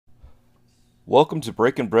Welcome to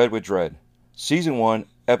Breaking Bread with Dread, Season 1,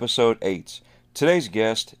 Episode 8. Today's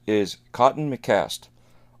guest is Cotton McCast.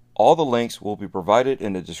 All the links will be provided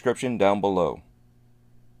in the description down below.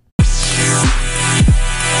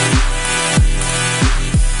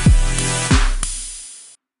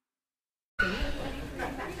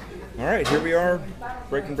 Alright, here we are,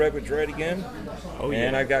 Breaking Bread with Dread again.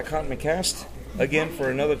 And I've got Cotton McCast again for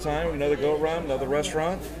another time, another go-around, another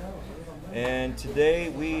restaurant. And today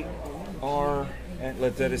we are at La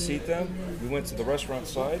Teresita. We went to the restaurant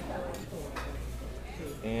side,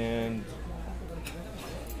 and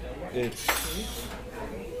it's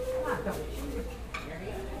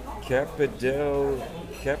Capdevilas,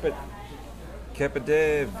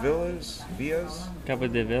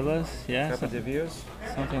 yeah. Capdevilas?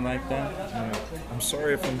 Something like that. I'm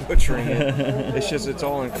sorry if I'm butchering it. It's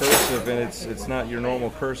all in cursive, and it's not your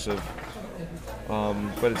normal cursive.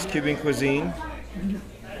 But it's Cuban cuisine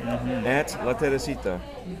at La Teresita.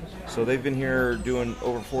 So they've been here doing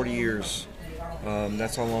over 40 years.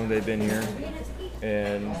 That's how long they've been here.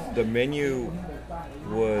 And the menu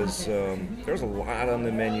was, there was a lot on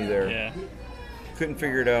the menu there. Yeah. Couldn't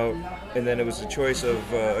figure it out. And then it was a choice of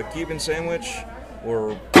a Cuban sandwich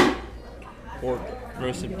or pork.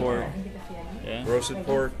 Roasted pork. Yeah. Roasted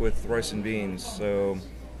pork with rice and beans. So,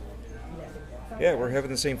 yeah, we're having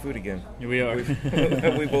the same food again. We are.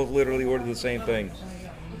 We both literally ordered the same thing.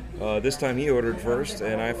 This time he ordered first,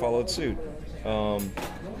 and I followed suit.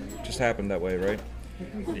 Just happened that way, right?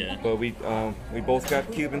 Yeah. But we both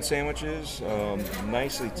got Cuban sandwiches,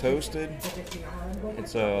 nicely toasted.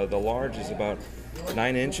 It's the large is about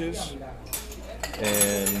 9 inches,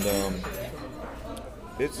 and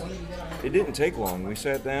it didn't take long. We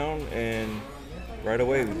sat down, and right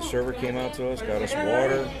away the server came out to us, got us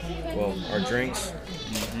water, our drinks,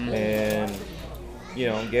 and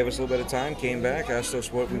gave us a little bit of time. Came back, asked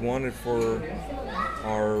us what we wanted for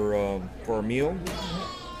our meal.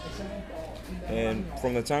 And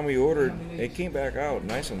from the time we ordered, it came back out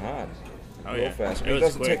nice and hot, real fast. It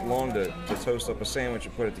doesn't take long to toast up a sandwich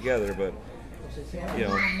and put it together, but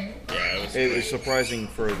it was surprising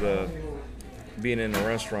for the being in a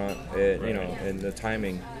restaurant, and the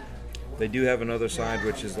timing. They do have another side,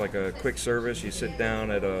 which is like a quick service. You sit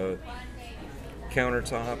down at a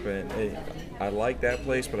countertop, and I like that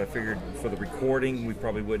place, but I figured for the recording, we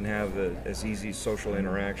probably wouldn't have as easy social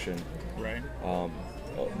interaction. Right.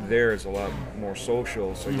 There is a lot more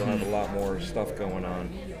social, so you'll have a lot more stuff going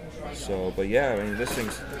on. So, but yeah, I mean,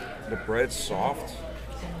 the bread's soft,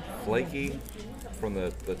 flaky from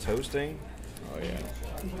the toasting. Oh yeah.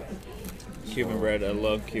 Cuban bread. I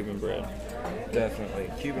love Cuban bread. Definitely.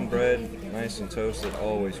 Cuban bread, nice and toasted,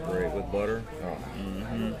 always great with butter.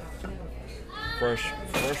 Oh. Fresh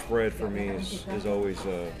bread for me is always.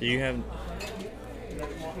 Do you have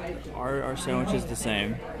our sandwich is the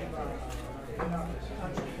same?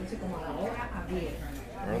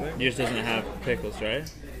 Are they? Yours doesn't have pickles,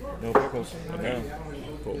 right? No pickles. Okay. No.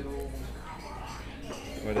 Cool.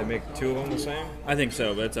 Why, they make 2 of them the same? I think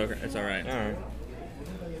so, but it's okay. It's all right. All right.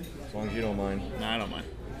 As long as you don't mind. No, I don't mind.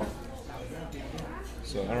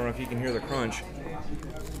 So I don't know if you can hear the crunch.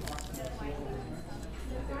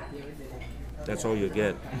 That's all you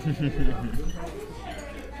get.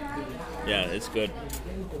 Yeah, it's good.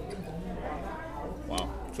 Wow.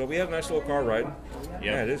 So we had a nice little car ride. Yep.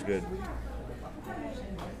 Yeah, it is good.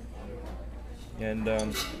 And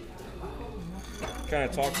kind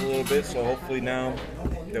of talked a little bit. So hopefully now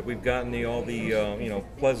that we've gotten all the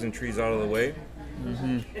pleasantries out of the way,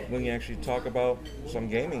 we can actually talk about some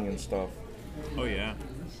gaming and stuff. Oh yeah.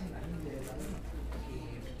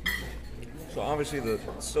 So obviously the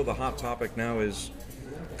hot topic now is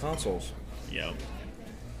consoles. Yep.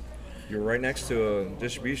 You're right next to a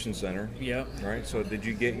distribution center. Yep. Right. So did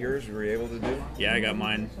you get yours? Were you able to do? Yeah, I got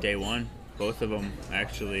mine day one. Both of them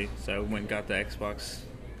actually. So I went and got the Xbox.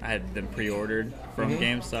 I had them pre-ordered from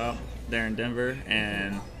GameStop there in Denver,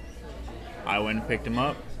 and I went and picked them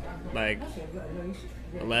up like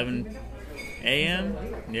 11 a.m.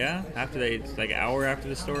 Yeah, like an hour after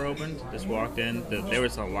the store opened. Just walked in. There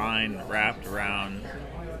was a line wrapped around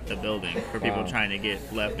the building for people trying to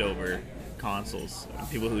get leftover consoles,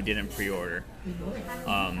 people who didn't pre-order.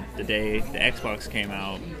 The day the Xbox came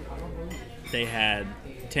out, they had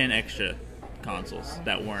 10 extra consoles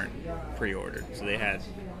that weren't pre-ordered, so they had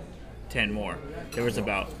 10 more. There was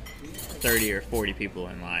about 30 or 40 people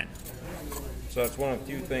in line. So it's one of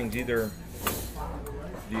two things: either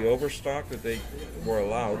the overstock that they were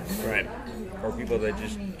allowed, right, or people that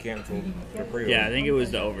just canceled their pre-order. Yeah, I think it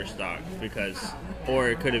was the overstock, or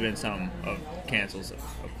it could have been some of cancels, of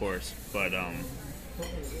course. But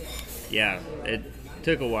yeah,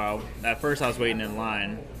 took a while. At first, I was waiting in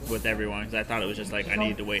line with everyone because I thought it was just like I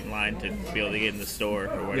needed to wait in line to be able to get in the store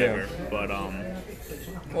or whatever. Yeah. But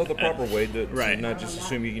well, the proper way to right. not just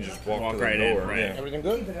assume you can just walk to the right door. in. Right. Yeah. Everything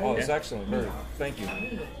good? Oh, it's excellent. Very. Thank you.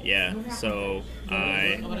 Yeah. So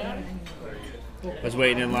I was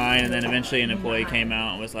waiting in line, and then eventually an employee came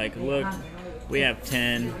out and was like, "Look, we have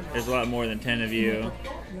 10. There's a lot more than 10 of you."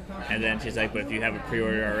 And then she's like, "But if you have a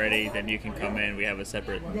pre-order already, then you can come in. We have a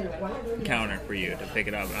separate counter for you to pick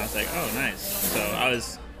it up." And I was like, "Oh, nice." So I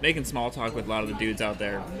was making small talk with a lot of the dudes out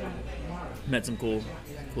there. Met some cool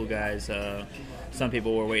guys. Some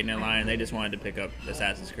people were waiting in line, and they just wanted to pick up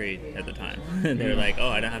Assassin's Creed at the time. They were like, "Oh,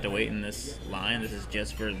 I don't have to wait in this line. This is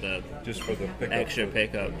just for the extra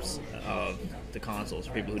pickups of the consoles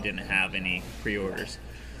for people who didn't have any pre-orders."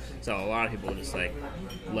 So a lot of people just like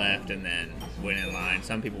left and then went in line.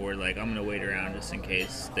 Some people were like, "I'm gonna wait around just in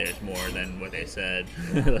case there's more than what they said."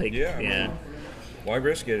 Like, yeah. I mean, why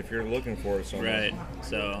risk it if you're looking for it somewhere? Right.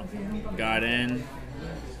 So got in,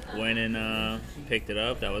 went and picked it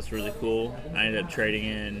up. That was really cool. I ended up trading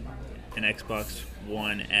in an Xbox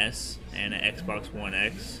One S and an Xbox One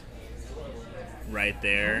X right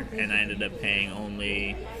there, and I ended up paying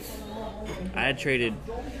only. I had traded.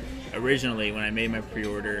 Originally, when I made my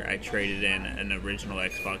pre-order, I traded in an original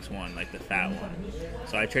Xbox One, like the fat one.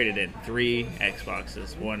 So I traded in 3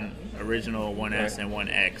 Xboxes, one original, one S, and one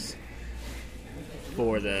X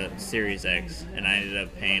for the Series X, and I ended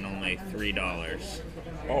up paying only $3.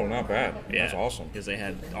 Oh, not bad. Yeah, that's awesome. Because they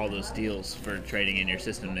had all those deals for trading in your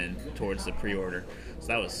system in towards the pre-order. So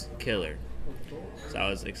that was killer. So I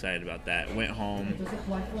was excited about that. Went home,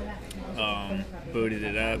 booted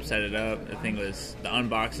it up, set it up. The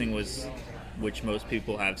unboxing was, which most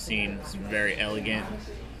people have seen, it's very elegant.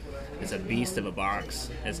 It's a beast of a box.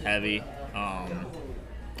 It's heavy,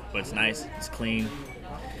 but it's nice. It's clean.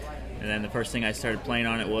 And then the first thing I started playing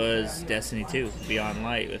on it was Destiny 2, Beyond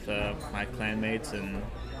Light, with my clanmates, and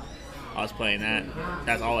I was playing that.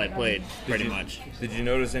 That's all I played, pretty much. Did you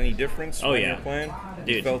notice any difference when you're playing?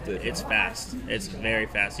 Dude, you felt it. It's fast. It's very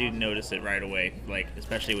fast. You notice it right away. Like,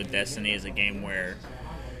 especially with Destiny, is a game where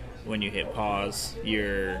when you hit pause,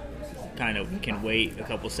 you're kind of can wait a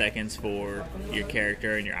couple seconds for your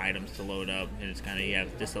character and your items to load up, and it's kind of, you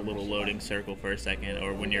have just a little loading circle for a second.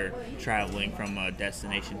 Or when you're traveling from a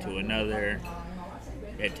destination to another,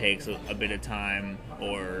 it takes a bit of time.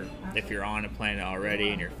 Or if you're on a planet already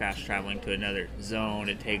and you're fast traveling to another zone,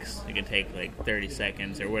 it can take like 30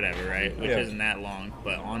 seconds or whatever, right? Which isn't that long.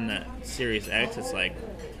 But on the Series X, it's like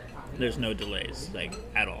there's no delays, like,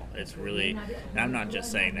 at all. It's really, and I'm not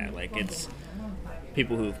just saying that, like, it's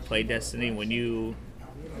people who've played Destiny, when you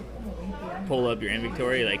pull up your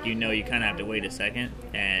inventory, like, you know, you kind of have to wait a second,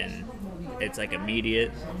 and it's like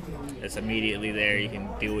immediate. It's immediately there. You can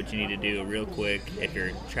do what you need to do real quick. If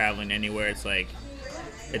you're traveling anywhere, it's like,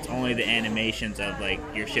 it's only the animations of like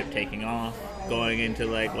your ship taking off, going into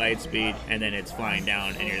like light speed, and then it's flying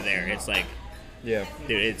down and you're there. It's like, dude,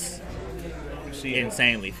 it's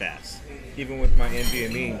insanely fast. Even with my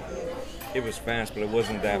NVMe, it was fast, but it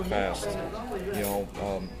wasn't that fast. You know,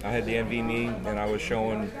 I had the NVMe and I was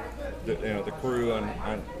showing the crew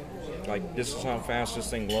on like, this is how fast this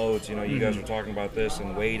thing loads. You know, you guys were talking about this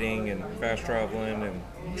and waiting and fast traveling and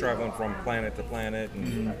traveling from planet to planet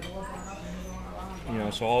and you know,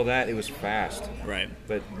 so all that, it was fast. Right.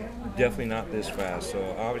 But definitely not this fast.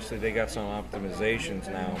 So obviously they got some optimizations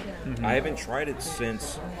now. I haven't tried it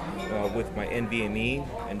since with my NVMe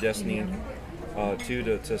and Destiny 2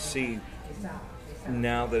 to see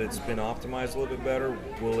now that it's been optimized a little bit better.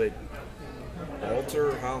 Will it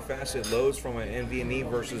alter how fast it loads from an NVMe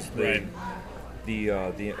versus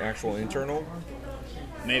the actual internal?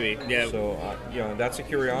 Maybe, yeah. So, you know, that's a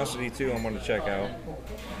curiosity too I'm going to check out.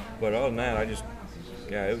 But other than that, it's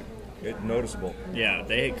noticeable. Yeah,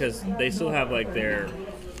 because they still have like their,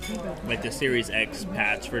 like the Series X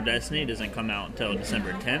patch for Destiny doesn't come out until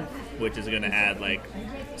December 10th, which is going to add like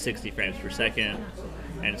 60 frames per second,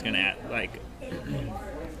 and it's going to add like,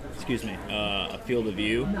 a field of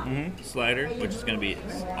view slider, which is going to be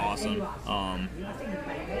awesome.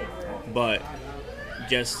 But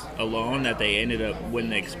just alone that they ended up, when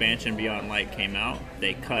the expansion Beyond Light came out,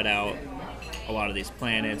 they cut out a lot of these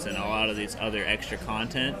planets and a lot of these other extra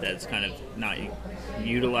content that's kind of not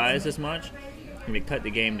utilized as much. And we cut the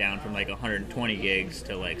game down from like 120 gigs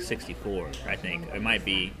to like 64, I think. It might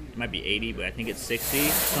be 80, but I think it's 60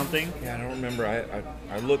 something. Yeah, I don't remember.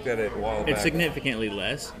 I looked at it a while back. It's significantly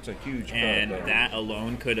less. It's a huge cut. And that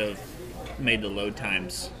alone could have made the load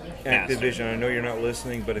times faster. Activision, I know you're not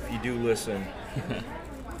listening, but if you do listen,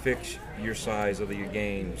 fix your size of your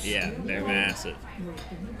games. Yeah, they're massive.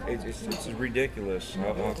 It's ridiculous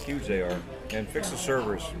how huge they are. And fix the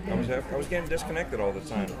servers. I was getting disconnected all the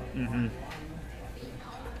time.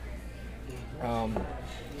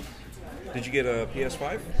 Did you get a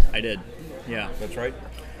PS5? I did. Yeah. That's right.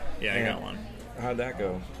 Yeah, I got one. How'd that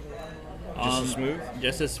go? Just as smooth?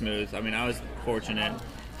 Just as smooth. I mean, I was fortunate.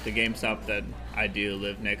 The GameStop that I do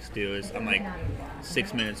live next to is, I'm like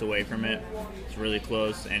 6 minutes away from it. It's really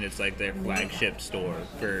close, and it's like their flagship store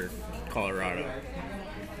for Colorado.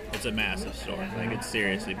 It's a massive store. Like, it's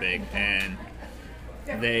seriously big. And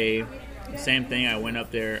same thing, I went up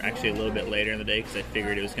there actually a little bit later in the day because I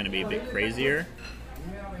figured it was going to be a bit crazier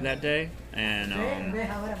that day. And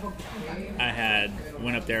I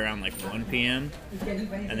went up there around like 1 p.m.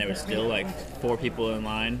 and there was still like 4 people in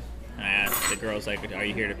line. And I asked the girls, like, are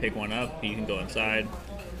you here to pick one up? You can go inside.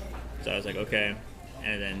 So I was like, okay.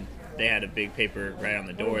 And then they had a big paper right on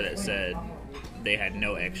the door that said they had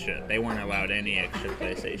no extra. They weren't allowed any extra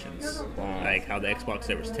PlayStations. Like how the Xbox,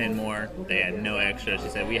 there was 10 more. They had no extra. She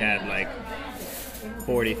said, we had like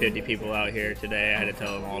 40, 50 people out here today. I had to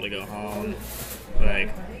tell them all to go home. Like,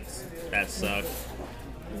 that sucked.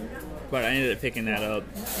 But I ended up picking that up.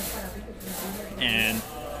 And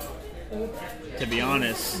to be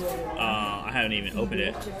honest, I haven't even opened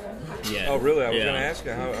it yet. Oh, really? I was going to ask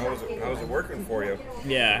you, how was it working for you?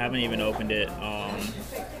 Yeah, I haven't even opened it.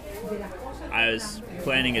 I was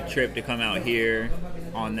planning a trip to come out here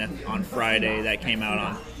on Friday. That came out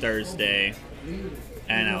on Thursday.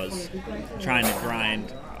 And I was trying to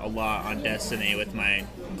grind a lot on Destiny with my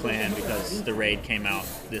clan because the raid came out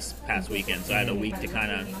this past weekend. So I had a week to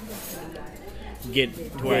kind of get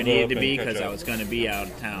to where I needed to be because I was going to be out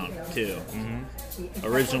of town too.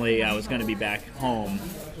 Originally, I was going to be back home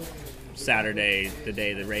Saturday, the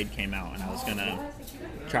day the raid came out, and I was going to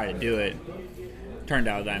try to do it. Turned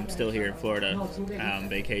out that I'm still here in Florida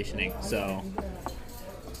vacationing, so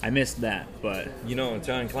I missed that. But you know,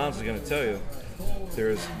 Italian Clowns is going to tell you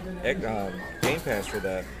there's Game Pass for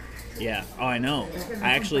that. Yeah. Oh, I know.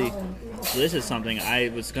 This is something I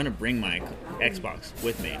was going to bring my Xbox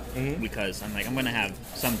with me because I'm going to have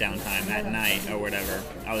some downtime at night or whatever.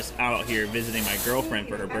 I was out here visiting my girlfriend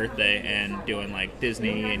for her birthday and doing like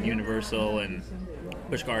Disney and Universal and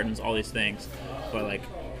Busch Gardens, all these things. But like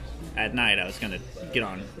at night, I was going to get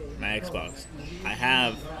on my Xbox. I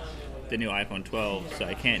have the new iPhone 12, so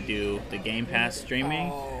I can't do the Game Pass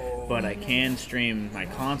streaming. But I can stream my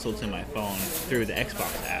console to my phone through the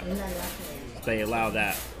Xbox app. They allow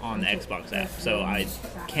that on the Xbox app. So I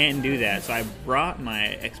can do that. So I brought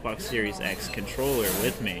my Xbox Series X controller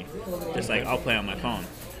with me. Just like, I'll play on my phone.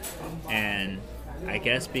 And I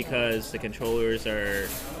guess because the controllers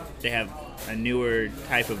they have a newer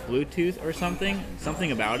type of Bluetooth or something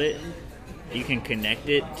about it. You can connect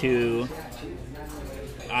it to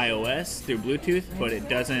iOS through Bluetooth, but it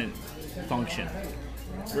doesn't function.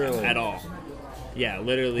 Really? At all. Yeah,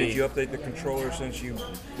 literally. Did you update the controller since you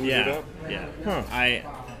booted it up? Yeah. Huh. I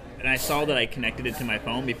saw that I connected it to my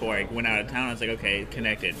phone before I went out of town. I was like, okay,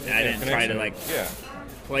 connected. And I didn't try to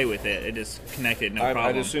play with it. It just connected, no problem.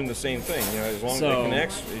 I'd assume the same thing. You know, as long as it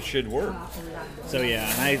connects, it should work. So yeah,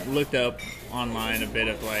 and I looked up online a bit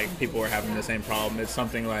of like people were having the same problem. It's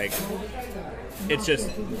something like it's just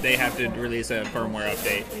they have to release a firmware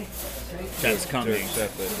update that's coming. To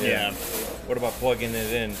accept it. Yeah. What about plugging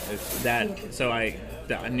it in?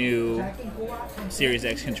 The new Series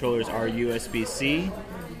X controllers are USB-C,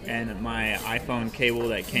 and my iPhone cable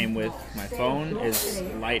that came with my phone is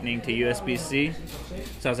Lightning to USB-C.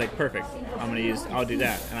 So I was like, perfect. I'll do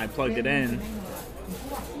that. And I plugged it in.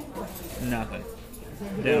 Nothing.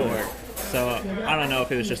 Didn't work. So I don't know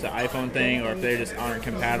if it was just the iPhone thing or if they just aren't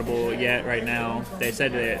compatible yet right now. They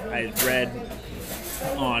said that I read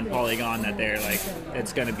on Polygon that they're like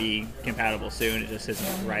it's going to be compatible soon. It just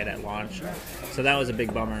isn't right at launch. So that was a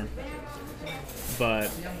big bummer. But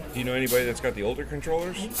do you know anybody that's got the older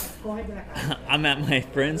controllers? I'm at my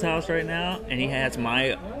friend's house right now, and he has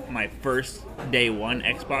my first day one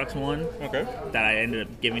Xbox One that I ended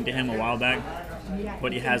up giving to him a while back.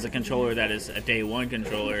 But he has a controller that is a day one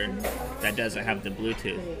controller that doesn't have the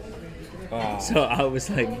Bluetooth. So I was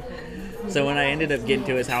like, so when I ended up getting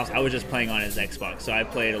to his house, I was just playing on his Xbox. So I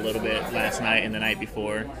played a little bit last night and the night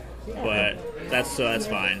before, but that's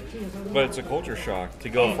fine. But it's a culture shock to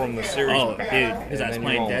go from the series back. Dude, because I was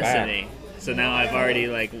playing Destiny. So now I've already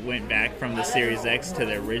like went back from the Series X to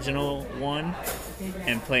the original one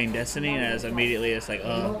and playing Destiny, and I was immediately it's like,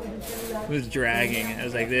 oh, it was dragging. I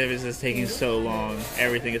was like, this is taking so long.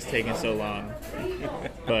 Everything is taking so long.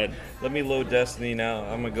 But let me load Destiny now.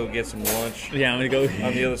 I'm gonna go get some lunch. Yeah, I'm gonna go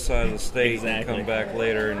on the other side of the state exactly. and come back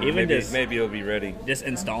later, and even maybe it'll be ready. Just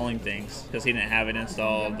installing things because he didn't have it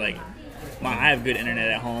installed. Like, I have good internet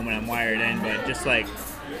at home and I'm wired in, but just like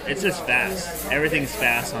it's just fast. Everything's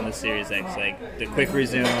fast on the Series X. Like the quick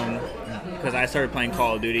resume, because I started playing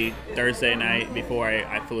Call of Duty Thursday night before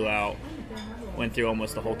I flew out. Went through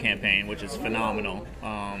almost the whole campaign, which is phenomenal.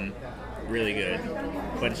 Really good.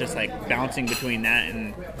 But it's just like bouncing between that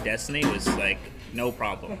and Destiny was like no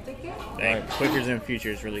problem. Like, right. Quick resume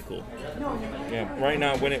future is really cool. Yeah, right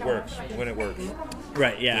now when it works.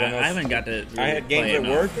 Right, yeah. I haven't got to. Really I had games that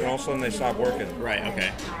enough. worked, and all of a sudden they stopped working. Right.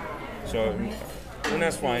 Okay. So, and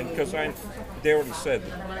that's fine because they already said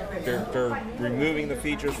they're removing the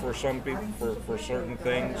features for some people for certain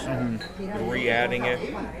things, re-adding it.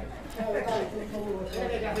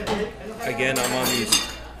 Again,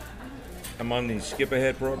 I'm on these skip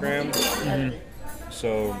ahead programs,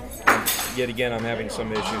 so yet again I'm having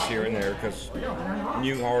some issues here and there because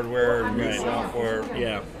new hardware, new software,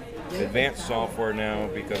 advanced software now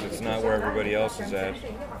because it's not where everybody else is at.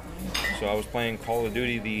 So I was playing Call of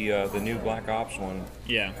Duty, the new Black Ops one.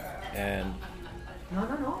 Yeah. And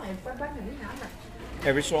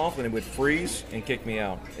every so often it would freeze and kick me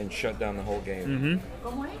out and shut down the whole game.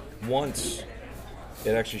 Once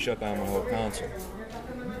it actually shut down my whole console.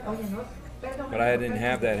 But I didn't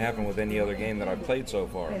have that happen with any other game that I've played so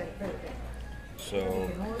far. So,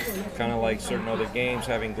 kind of like certain other games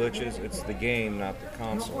having glitches, it's the game, not the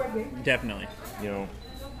console. Definitely.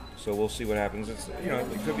 So we'll see what happens. It's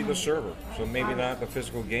it could be the server. So maybe not the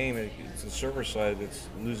physical game. It's the server side that's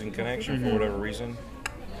losing connection for whatever reason.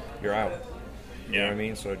 You're out. You know what I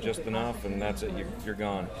mean? So just enough, and that's it. You're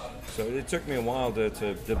gone. So it took me a while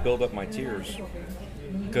to build up my tiers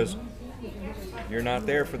because you're not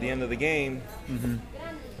there for the end of the game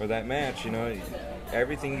or that match.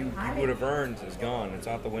 Everything you would have earned is gone. It's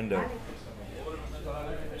out the window.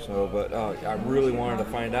 So, but I really wanted to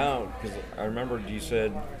find out because I remembered you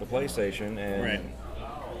said the PlayStation, and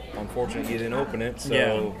unfortunately you didn't open it.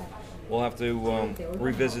 So we'll have to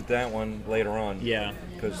revisit that one later on. Yeah.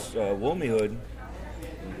 Because Wilmy Hood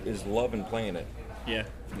is loving playing it. Yeah.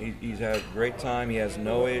 He's had a great time. He has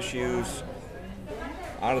no issues.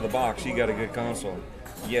 Out of the box, he got a good console.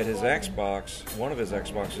 Yet his Xbox, one of his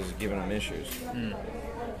Xboxes is giving him issues.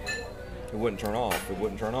 It wouldn't turn off. It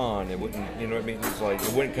wouldn't turn on. It wouldn't, you know what I mean? It's like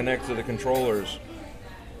it wouldn't connect to the controllers.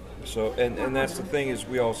 So, and that's the thing is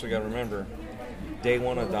we also got to remember, day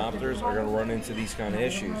one adopters are going to run into these kind of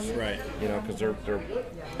issues. Right. Because they're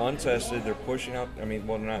untested. They're pushing out. I mean,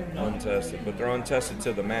 well, they're not untested, but they're untested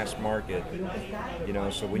to the mass market.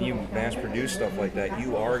 So when you mass produce stuff like that,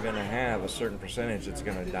 you are going to have a certain percentage that's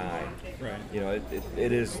going to die. Right.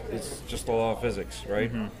 It's just the law of physics, right?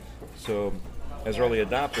 So as early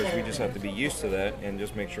adopters, we just have to be used to that and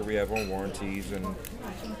just make sure we have our warranties and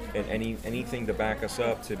anything to back us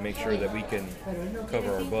up to make sure that we can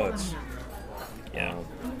cover our butts. Yeah.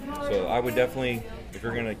 So I would definitely, if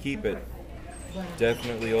you're going to keep it,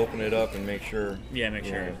 definitely open it up and make sure. Yeah, make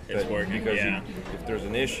sure it's working. Because if there's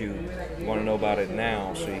an issue, you want to know about it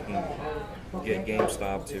now so you can get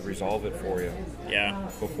GameStop to resolve it for you. Yeah.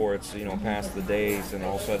 Before it's past the days and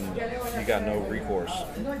all of a sudden you got no recourse.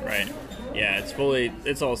 Right. Yeah,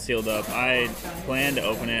 it's all sealed up. I plan to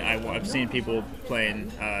open it. I've seen people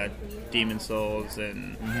playing Demon Souls,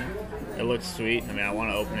 and it looks sweet. I mean, I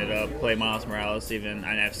want to open it up, play Miles Morales even.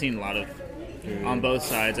 And I've seen a lot of, on both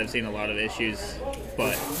sides, I've seen a lot of issues,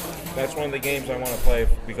 but that's one of the games I want to play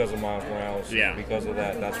because of Miles Morales. Yeah. Because of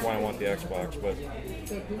that. That's why I want the Xbox, but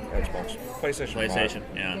PlayStation 5.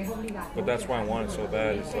 Yeah. But that's why I want it so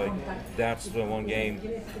bad. It's like, that's the one game,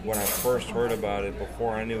 when I first heard about it,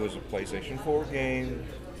 before I knew it was a PlayStation 4 game,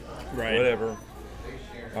 whatever.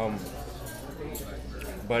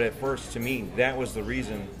 But at first, to me, that was the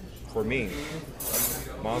reason for me.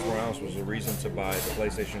 Miles Morales was the reason to buy the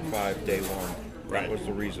PlayStation 5 day one. That was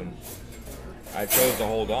the reason. I chose to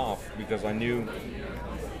hold off because I knew,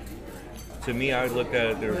 to me, I looked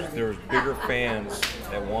at it, there was bigger fans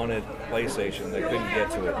that wanted PlayStation that couldn't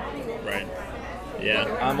get to it. Right.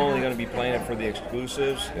 Yeah. I'm only going to be playing it for the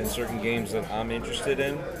exclusives and certain games that I'm interested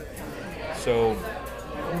in. So,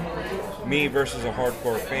 me versus a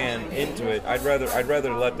hardcore fan into it, I'd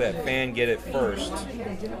rather let that fan get it first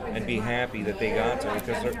and be happy that they got to it,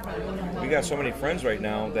 because we got so many friends right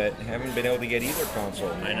now that haven't been able to get either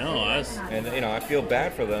console. I know us, and I feel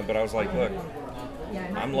bad for them, but I was like, look,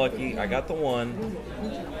 I'm lucky. I got the one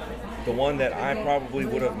that I probably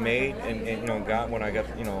would have made and got when I got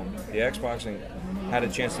the Xbox and had a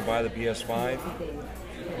chance to buy the PS5.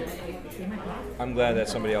 I'm glad that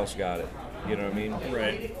somebody else got it. You know what I mean?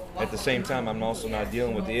 Right. At the same time, I'm also not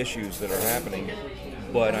dealing with the issues that are happening,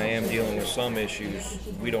 but I am dealing with some issues.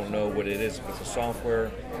 We don't know what it is. If it's a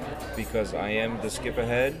software, because I am the skip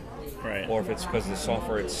ahead, Right. or if it's because of the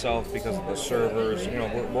software itself, because of the servers.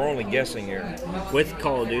 We're only guessing here. With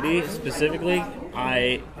Call of Duty specifically,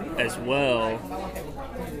 I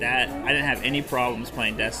didn't have any problems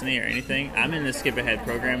playing Destiny or anything. I'm in the skip ahead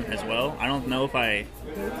program as well. I don't know if I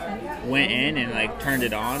went in and turned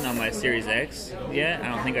it on my Series X yet. I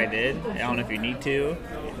don't think I did. I don't know if you need to.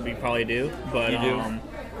 You probably do. But you do.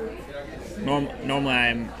 Normally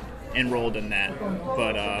I'm enrolled in that.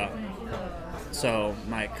 But so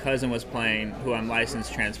my cousin was playing, who I'm license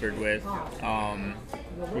transferred with,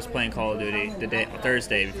 was playing Call of Duty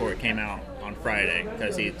Thursday before it came out on Friday,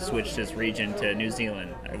 because he switched his region to New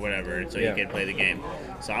Zealand or whatever, so he could play the game.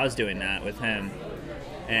 So I was doing that with him,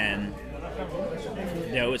 and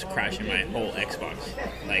it was crashing my whole Xbox,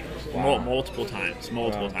 multiple times.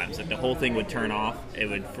 The whole thing would turn off, it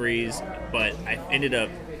would freeze, but I ended up,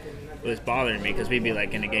 it was bothering me because we'd be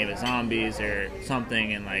in a game of zombies or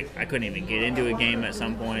something, and I couldn't even get into a game at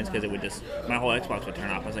some points because it would my whole Xbox would turn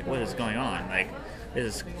off. I was like, what is going on?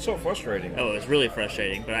 This is so frustrating. Oh, it was really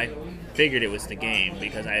frustrating, but I figured it was the game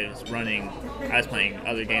because I was playing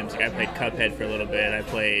other games. I played Cuphead for a little bit. I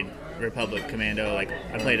played Republic Commando. I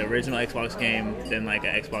played an original Xbox game, then an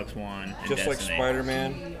Xbox One. And just Destiny. like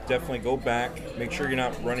Spider-Man, definitely go back. Make sure you're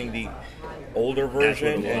not running the older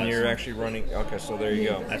version and you're actually running. Okay, so there you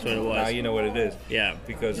go. That's what it was. Now you know what it is. Yeah.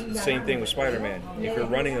 Because same thing with Spider-Man. If you're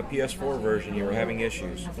running a PS4 version, you were having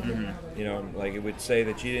issues. Mm-hmm. It would say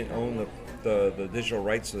that you didn't own the digital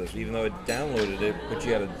rights to this, even though it downloaded it, but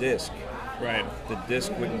you had a disc. Right. The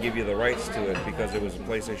disc wouldn't give you the rights to it because it was a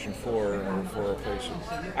PlayStation 4 or for a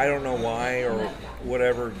PlayStation. I don't know why or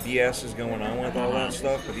whatever BS is going on with all that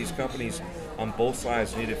stuff, but these companies on both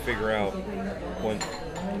sides need to figure out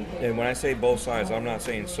when I say both sides, I'm not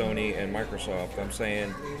saying Sony and Microsoft. I'm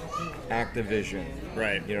saying Activision.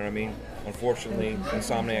 Right. You know what I mean? Unfortunately,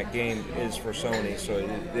 Insomniac Game is for Sony, so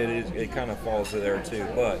it kind of falls there too.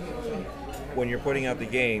 But when you're putting out the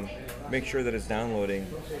game, make sure that it's downloading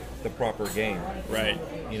the proper game. Right.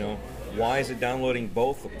 Why is it downloading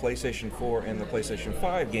both the PlayStation 4 and the PlayStation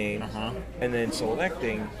 5 game, and then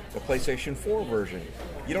selecting the PlayStation 4 version?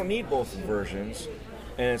 You don't need both versions.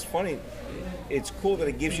 And it's funny, it's cool that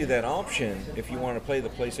it gives you that option if you want to play the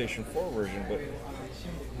PlayStation 4 version, but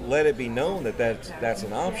let it be known that that's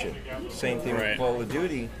an option. Same thing with Call of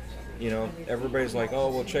Duty. Everybody's like, oh,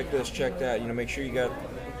 well, check this, check that. Make sure you got...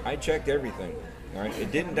 I checked everything. All right,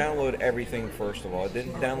 it didn't download everything. First of all, it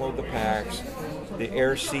didn't download the packs, the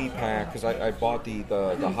Air C pack, because I bought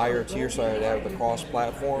the higher tier, so I'd have the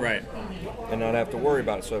cross-platform, right, and not have to worry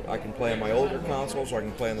about it. So I can play on my older consoles, or I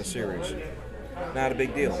can play on the series. Not a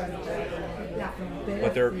big deal.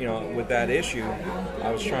 But with that issue,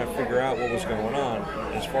 I was trying to figure out what was going on.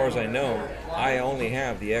 As far as I know, I only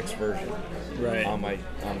have the X version. Right. I'm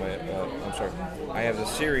sorry. I have the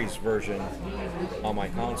series version on my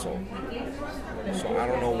console. So I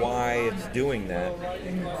don't know why it's doing that.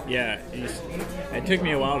 Yeah, it took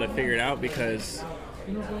me a while to figure it out because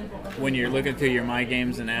when you're looking through your My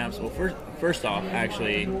Games and apps, well, first off,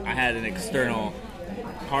 actually, I had an external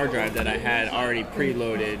hard drive that I had already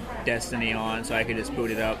preloaded Destiny on, so I could just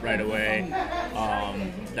boot it up right away.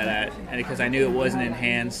 And because I knew it wasn't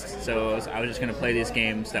enhanced, so I was just going to play these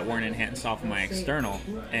games that weren't enhanced off of my external.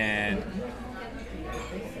 And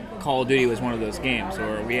Call of Duty was one of those games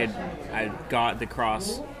where I got the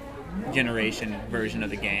cross-generation version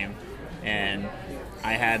of the game, and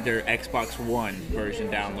I had their Xbox One version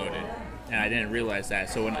downloaded. And I didn't realize that.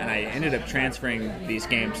 So when I ended up transferring these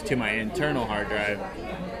games to my internal hard drive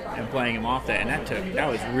and playing them off that, and that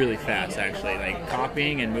was really fast actually.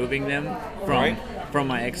 Copying and moving them from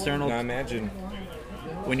my external. Now imagine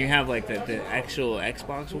when you have the actual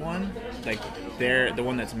Xbox One, they're the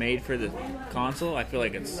one that's made for the console. I feel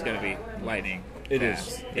like it's gonna be lightning. It fast.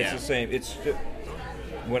 is. It's the same. It's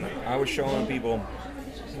when I was showing people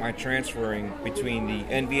my transferring between the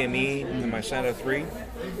NVMe and my SATA 3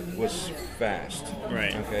 was fast.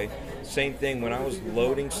 Right. Okay. Same thing when I was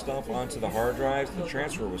loading stuff onto the hard drives, the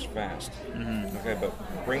transfer was fast. Mm-hmm. Okay,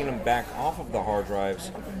 but bringing them back off of the hard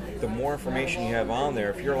drives, the more information you have on there,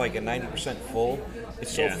 if you're at 90% full,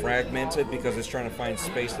 it's so fragmented because it's trying to find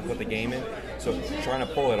space to put the game in. So trying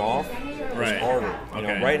to pull it off Right. harder. You know,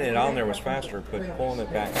 Okay. writing it on there was faster, but pulling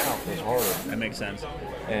it back out was harder. That makes sense.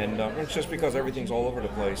 And it's just because everything's all over the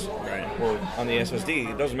place. Right. Or on the SSD,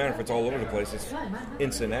 it doesn't matter if it's all over the place. It's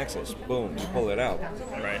instant access. Boom, you pull it out.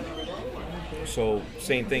 Right. So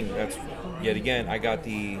same thing. That's yet again. I got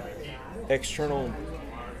the external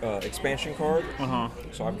expansion card.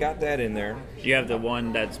 So I've got that in there. You have the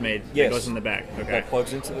one that's made that Yes. goes in the back. Okay. That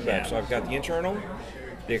plugs into the back. Yeah. So I've got the internal,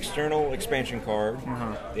 the external expansion card,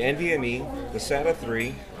 the NVMe, the SATA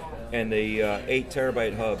 3, and the 8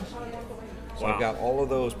 terabyte hub. So Wow. I've got all of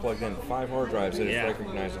those plugged in, 5 hard drives that it's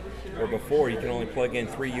recognizing. Where before you can only plug in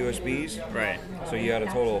 3 USBs. Right. So you had a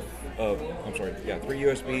total of 3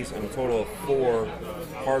 USBs and a total of 4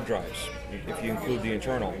 hard drives if you include the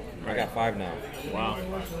internal. I got 5 now. Wow.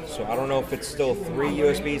 So I don't know if it's still 3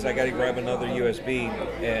 USBs. I got to grab another USB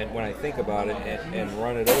and when I think about it and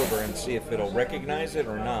run it over and see if it'll recognize it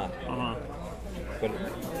or not. But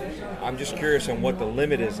I'm just curious on what the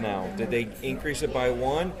limit is now. Did they increase it by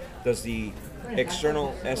 1? Does the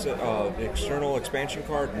external expansion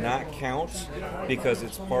card not count because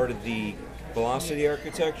it's part of the Velocity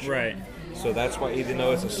architecture? Right. So that's why, even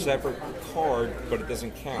though it's a separate card, but it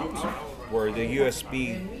doesn't count. Where the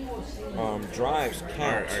USB drives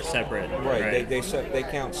count Are separate. Right. They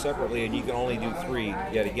count separately, and you can only do 3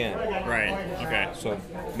 yet again. Right. Okay. So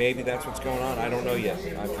maybe that's what's going on. I don't know yet.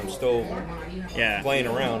 I'm still playing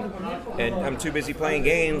around, and I'm too busy playing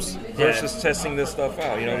games versus testing this stuff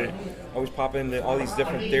out. You know, I always pop into all these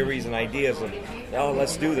different theories and ideas of, oh,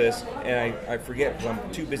 let's do this, and I forget because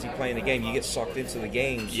I'm too busy playing the game. You get sucked into the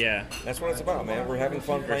games. Yeah. That's what it's about, man. We're having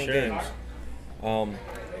fun playing games.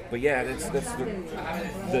 But yeah, that's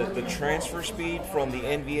the transfer speed from the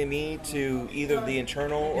NVMe to either the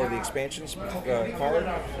internal or the expansion card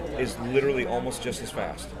is literally almost just as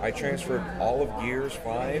fast. I transferred all of Gears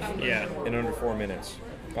 5 in under 4 minutes.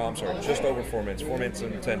 Oh, I'm sorry, just over 4 minutes. 4 minutes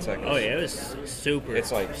and 10 seconds. Oh yeah, it was super.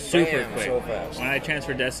 It's like super bam, quick. so fast. When I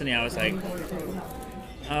transferred Destiny, I was like,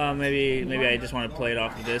 maybe I just want to play it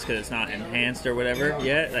off of this because it's not enhanced or whatever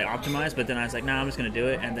yet, like optimized. But then I was like, I'm just gonna do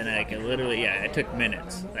it, and then I could literally, it took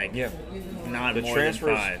minutes, like not the more than 5.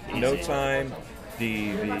 transfers, no time.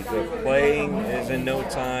 The playing is in no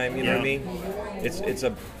time. You know what I mean? It's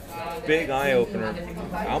a big eye opener.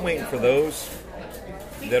 I'm waiting for those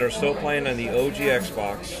that are still playing on the OG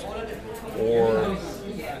Xbox or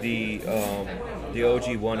the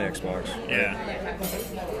OG One Xbox.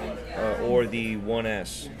 Or the One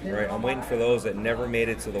S, right? I'm waiting for those that never made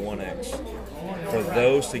it to the One X, for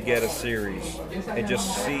those to get a series and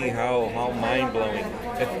just see how mind-blowing.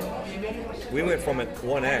 We went from a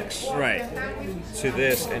One X to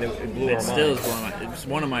this, and it blew our mind. Still is it's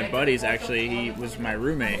one of my buddies, actually. He was my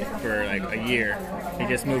roommate for like a year. He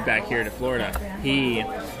just moved back here to Florida. He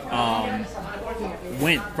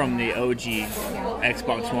went from the OG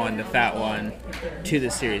Xbox One, the fat one, to the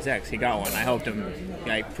Series X. He got one. I helped him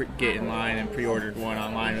get in line and pre-ordered one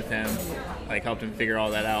online with him. Like, helped him figure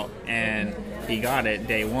all that out, and he got it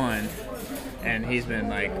day one. And he's been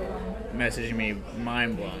like messaging me,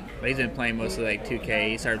 mind blown. But he's been playing mostly like 2K.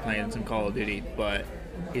 He started playing some Call of Duty, but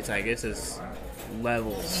it's like this is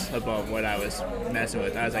levels above what I was messing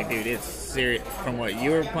with. I was like, dude, it's serious. From what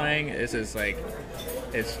you were playing, this is like,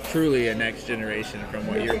 it's truly a next generation from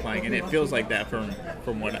what you're playing, and it feels like that from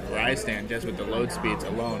where I stand, just with the load speeds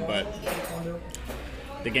alone. But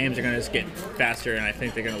the games are going to just get faster, and I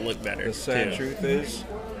think they're going to look better. The sad truth is,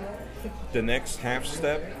 the next half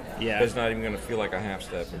step is not even going to feel like a half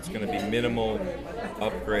step. It's going to be minimal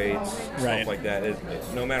upgrades, stuff like that.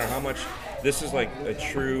 No matter how much, this is like a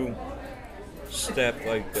true step,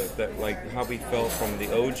 like that, like how we felt from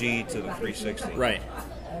the OG to the 360. Right.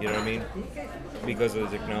 You know what I mean? Because of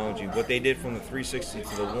the technology. What they did from the 360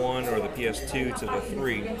 to the 1 or the PS2 to the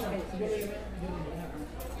 3.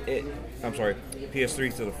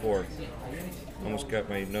 PS3 to the 4. Almost got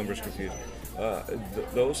my numbers confused.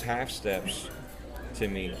 Those half steps, to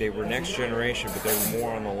me, they were next generation, but they were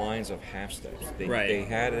more on the lines of half steps. They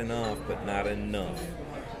had enough, but not enough.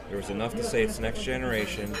 There was enough to say it's next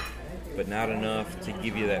generation, but not enough to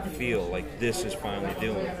give you that feel like this is finally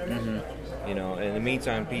doing it. Mm-hmm. You know, in the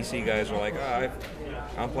meantime, PC guys are like,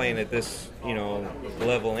 I'm playing at this,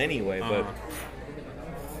 level anyway, but,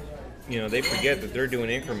 they forget that they're doing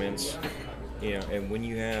increments, and when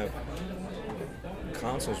you have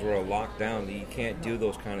consoles where are locked down, you can't do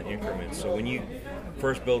those kind of increments. So when you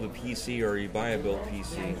first build a PC or you buy a built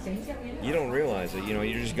PC, you don't realize it.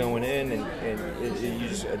 You're just going in and you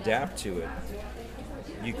just adapt to it.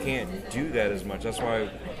 You can't do that as much. That's why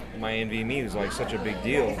my NVMe was like such a big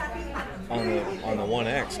deal on the One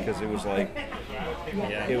X, because it was like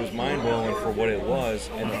Yeah. It was mind-blowing for what it was,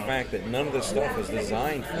 and the fact that none of this stuff was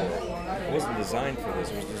designed for it. It wasn't designed for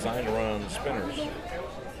this. It was designed to run on the spinners.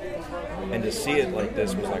 And to see it like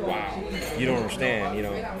this was like, wow, you don't understand.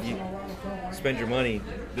 You spend your money,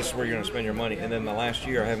 this is where you're going to spend your money. And then the last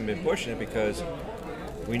year I haven't been pushing it because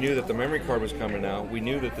we knew that the memory card was coming out. We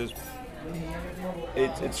knew that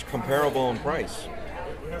it's comparable in price.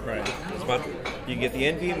 Right. It's about, you can get the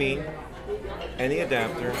NVMe and the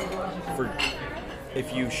adapter for,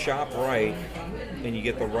 if you shop right and you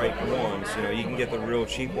get the right ones. You can get the real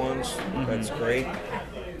cheap ones. That's great,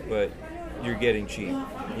 but you're getting cheap.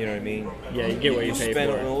 You know what I mean? Yeah, you get what you pay for. You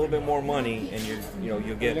spend a little bit more money, and you'll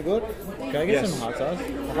get. Is it good? Can I get some hot sauce?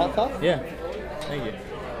 A hot sauce? Yeah. Thank you.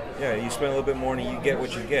 Yeah, you spend a little bit more, and you get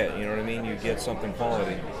what you get. You know what I mean? You get something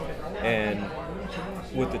quality, and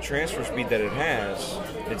with the transfer speed that it has,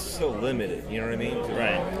 it's still limited. You know what I mean?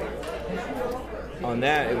 Right. On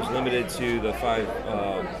that, it was limited to the 5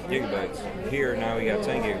 gigabytes. Here, now we got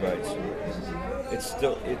 10 gigabytes.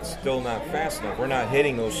 It's still not fast enough. We're not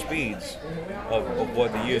hitting those speeds of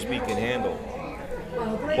what the USB can handle.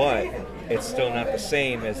 But it's still not the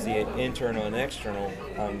same as the internal and external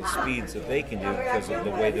on the speeds that they can do because of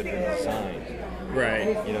the way that they're designed.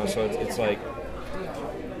 Right. So it's like,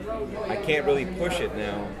 I can't really push it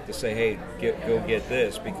now to say, hey, go get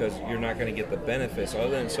this, because you're not going to get the benefits other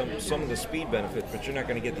than some of the speed benefits, but you're not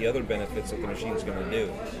going to get the other benefits that the machine's going to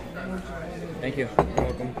do. Thank you. You're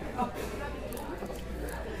welcome.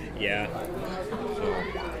 Yeah.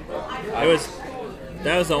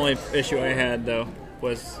 That was the only issue I had, though,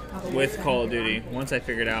 was with Call of Duty. Once I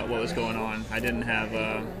figured out what was going on, I didn't have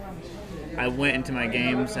I went into my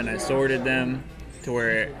games and I sorted them to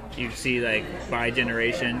where you see like by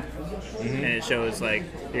generation, and it shows like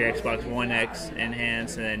your Xbox One X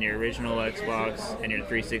enhanced, and then your original Xbox and your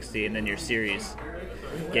 360, and then your series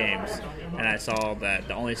games. And I saw that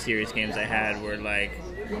the only series games I had were like,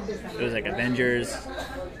 it was like Avengers.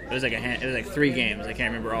 It was like 3 games. I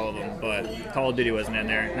can't remember all of them, but Call of Duty wasn't in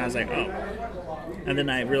there. And I was like, oh. And then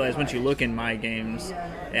I realized once you look in my games,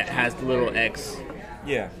 it has the little X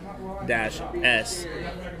dash S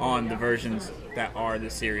on the versions that are the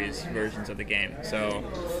series versions of the game. So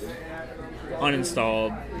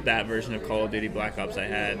uninstalled that version of Call of Duty Black Ops I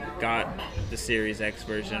had, got the Series X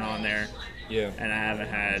version on there, and I haven't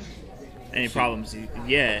had any problems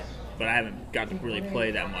yet. But I haven't got to really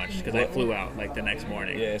play that much because I flew out like the next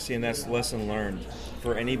morning. Yeah, see, and that's lesson learned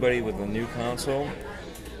for anybody with a new console.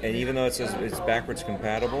 And even though it says it's backwards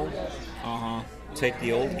compatible, take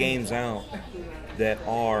the old games out that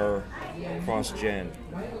are cross-gen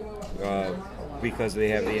because they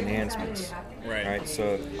have the enhancements. Right.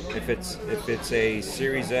 So if it's a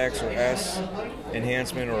Series X or S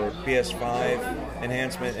enhancement or PS5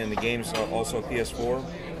 enhancement, and the game's also PS4.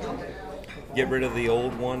 Get rid of the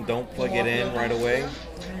old one. Don't plug it in right away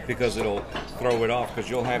because it'll throw it off. Because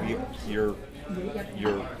you'll have your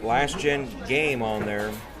last gen game on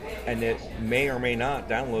there, and it may or may not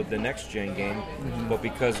download the next gen game. But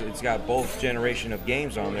because it's got both generation of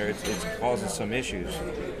games on there, it's causing some issues.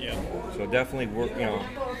 Yeah. So definitely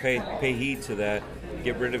pay heed to that.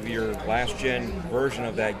 Get rid of your last gen version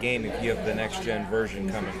of that game if you have the next gen version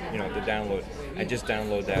coming. To download. And just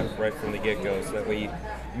download that right from the get go, so that way you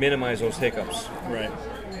minimize those hiccups. Right.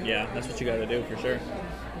 Yeah, that's what you got to do for sure.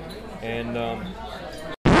 And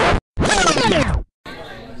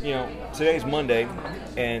today's Monday,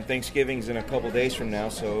 and Thanksgiving's in a couple days from now.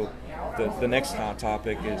 So the next hot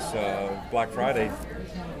topic is Black Friday.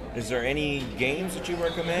 Is there any games that you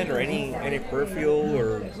recommend, or any peripheral,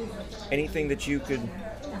 or anything that you could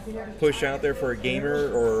push out there for a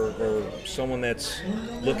gamer or someone that's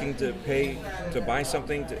looking to buy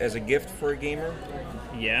something as a gift for a gamer?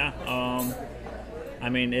 Yeah. I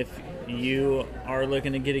mean, if you are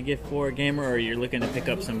looking to get a gift for a gamer, or you're looking to pick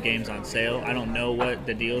up some games on sale, I don't know what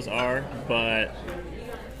the deals are, but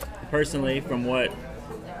personally, from what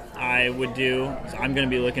I would do, I'm going to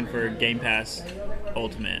be looking for Game Pass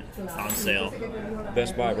Ultimate on sale.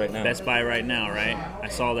 Best Buy right now, right? I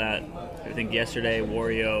saw that, I think yesterday,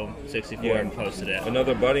 Wario64 posted it.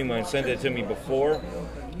 Another buddy of mine sent it to me before.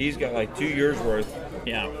 He's got like 2 years worth.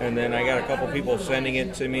 Yeah. And then I got a couple people sending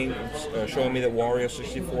it to me, showing me that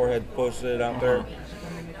Wario64 had posted it out there.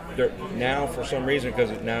 Now, for some reason, because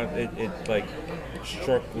it like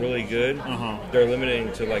struck really good, they're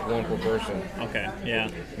limiting to like 1 per person. Okay, yeah.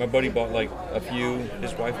 My buddy bought like a few.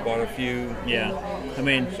 His wife bought a few. Yeah. I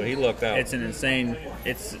mean, so he lucked out. It's an insane.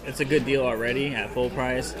 It's a good deal already at full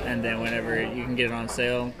price, and then whenever you can get it on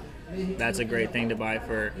sale, that's a great thing to buy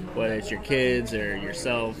for whether it's your kids or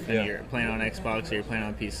yourself, and you're playing on Xbox or you're playing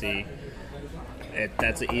on PC.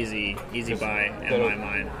 that's an easy buy in my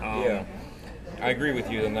mind. Yeah, I agree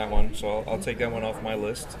with you on that one, so I'll take that one off my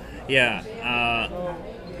list. Yeah,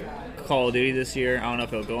 Call of Duty this year. I don't know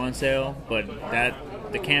if it'll go on sale, but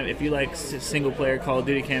if you like single player Call of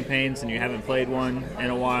Duty campaigns and you haven't played one in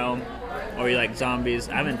a while, or you like zombies,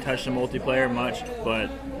 I haven't touched the multiplayer much, but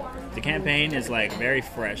the campaign is like very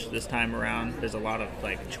fresh this time around. There's a lot of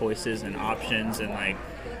like choices and options and like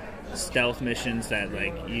stealth missions that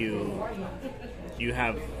like you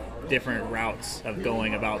have different routes of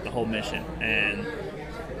going about the whole mission, and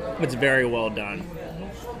it's very well done.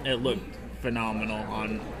 It looked phenomenal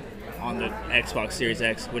on the Xbox Series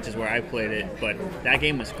X, which is where I played it, but that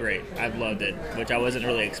game was great. I've loved it, which I wasn't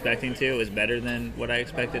really expecting to. It was better than what I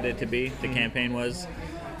expected it to be. The campaign was.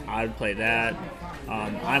 I'd play that.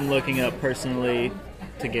 I'm looking up personally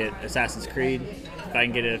to get Assassin's Creed. If I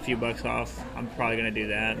can get it a few bucks off, I'm probably going to do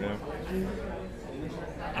that. Yeah.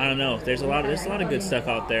 I don't know. There's a lot of good stuff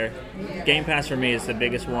out there. Game Pass for me is the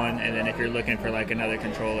biggest one, and then if you're looking for like another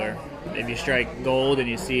controller, if you strike gold and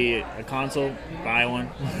you see a console, buy one.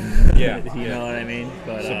 Yeah, you know what I mean.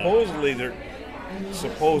 But supposedly,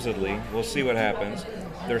 we'll see what happens.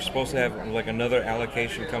 They're supposed to have like another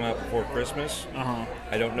allocation come out before Christmas.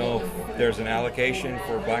 I don't know if there's an allocation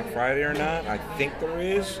for Black Friday or not. I think there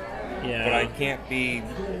is, but I can't be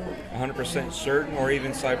 100% certain, or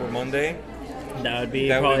even Cyber Monday. That would be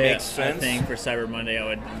probably a thing for Cyber Monday. I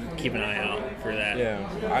would keep an eye out for that.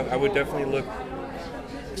 Yeah, I would definitely look,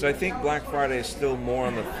 because I think Black Friday is still more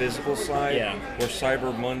on the physical side, where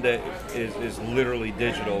Cyber Monday is literally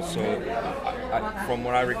digital. So from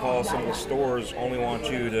what I recall, some of the stores only want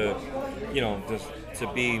you to, to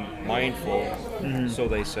be mindful, so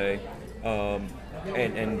they say,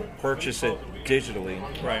 and purchase it digitally.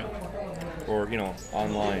 Right. Or,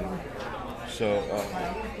 online. So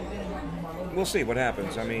we'll see what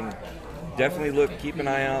happens. I mean, definitely keep an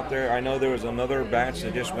eye out there. I know there was another batch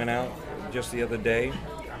that just went out just the other day.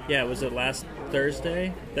 Yeah, was it last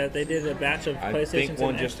Thursday that they did a batch of PlayStation? I think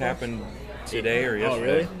one just happened today or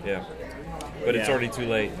yesterday. Oh, really? Yeah. But it's already too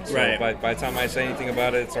late. So by the time I say anything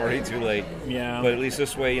about it, it's already too late. Yeah. But at least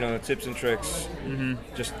this way, tips and tricks.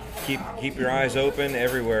 Just keep your eyes open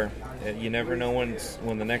everywhere. You never know when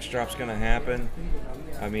the next drop's going to happen.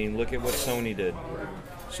 I mean, look at what Sony did.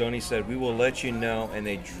 Sony said, we will let you know, and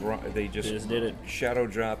they just did it. Shadow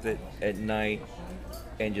dropped it at night,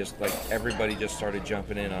 and just like everybody just started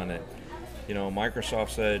jumping in on it.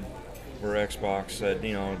 Microsoft said, or Xbox said,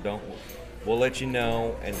 we'll let you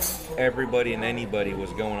know, and everybody and anybody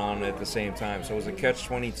was going on at the same time. So it was a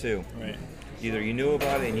catch-22. Right. Either you knew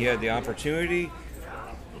about it and you had the opportunity,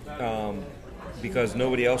 because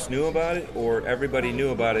nobody else knew about it, or everybody knew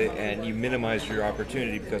about it and you minimized your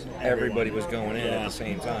opportunity because everybody was going in at the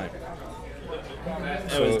same time.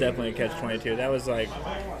 It was definitely a catch-22. That was like...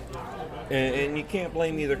 And you can't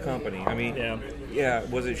blame either company. I mean,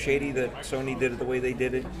 was it shady that Sony did it the way they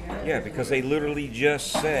did it? Yeah, because they literally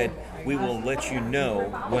just said, we will let you know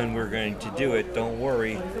when we're going to do it. Don't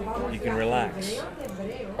worry. You can relax.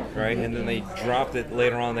 Right? And then they dropped it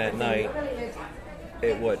later on that night.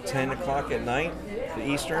 At 10 o'clock at night, the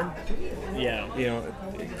Eastern? Yeah.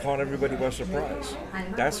 It caught everybody by surprise.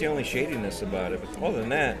 That's the only shadiness about it. But other than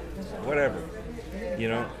that, whatever.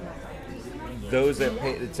 Those that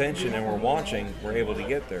paid attention and were watching were able to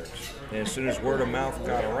get theirs. And as soon as word of mouth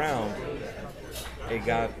got around, it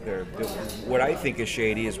got there. What I think is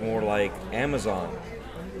shady is more like Amazon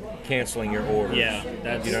canceling your orders. Yeah,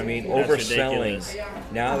 that's, you know what I mean? Overselling. Ridiculous.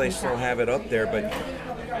 Now they still have it up there, but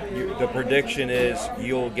the prediction is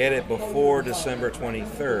you'll get it before December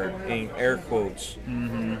 23rd, in air quotes.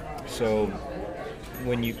 So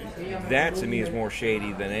that to me is more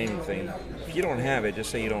shady than anything. If you don't have it,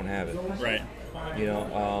 just say you don't have it. Right.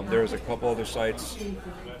 There was a couple other sites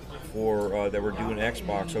that were doing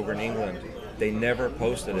Xbox over in England. They never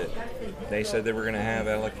posted it. They said they were going to have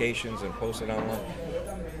allocations and post it online.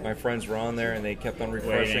 My friends were on there and they kept on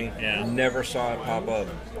refreshing. Never saw it pop up.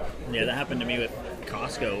 Yeah, that happened to me with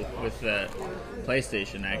Costco with the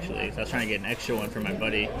PlayStation, actually. So I was trying to get an extra one for my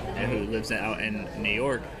buddy who lives out in New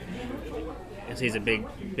York. Because he's a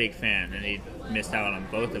big fan, and he missed out on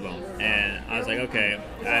both of them. And I was like, okay,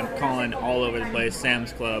 I'm calling all over the place.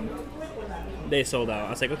 Sam's Club, they sold out. I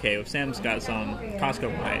was like, okay, if Sam's got some,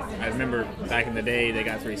 Costco might. I remember back in the day, they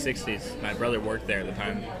got 360s. My brother worked there at the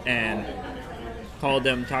time. And called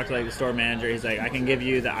them, talked to the store manager. He's like, I can give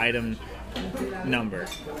you the item number.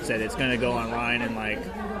 He said it's going to go online and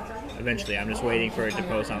eventually. I'm just waiting for it to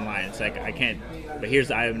post online. It's like, I can't, but here's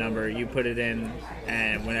the item number. You put it in,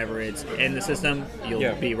 and whenever it's in the system,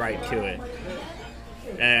 you'll be right to it.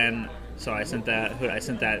 And So I sent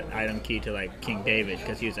that item key to like King David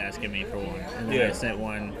because he was asking me for one, and then I sent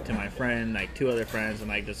one to my friend, like 2 other friends, and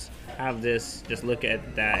like just have this, just look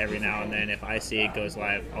at that every now and then. If I see it goes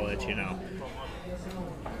live, I'll let you know.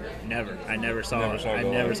 I never saw it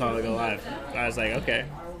go live. I was like, okay,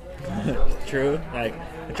 true. Like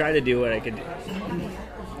I tried to do what I could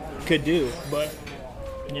do, but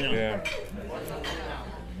you know. Yeah.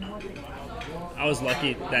 I was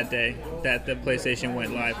lucky that day that the PlayStation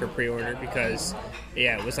went live for pre-order because,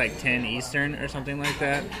 it was like 10 Eastern or something like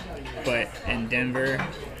that. But in Denver,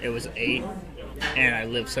 it was 8, and I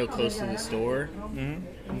lived so close to the store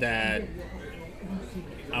that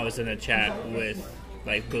I was in a chat with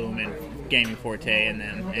like Boom and Gaming Forte and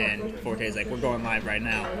them, and Forte's like, we're going live right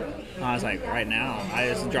now. And I was like, right now? I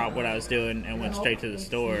just dropped what I was doing and went straight to the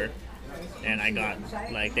store. And I got,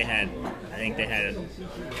 like, I think they had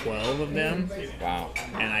 12 of them. Wow.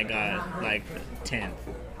 And I got, like,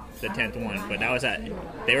 the 10th one. But that was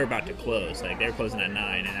they were about to close. Like, they were closing at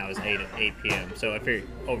 9, and that was 8 p.m. So if you're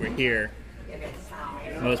over here,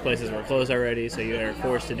 most places were closed already, so you were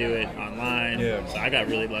forced to do it online. Yeah. So I got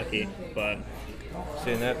really lucky. But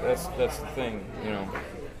see, and that's the thing, you know.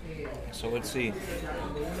 So let's see.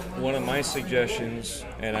 One of my suggestions,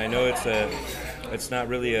 and I know it's not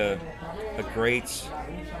really a great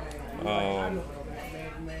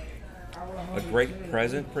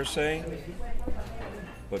present per se,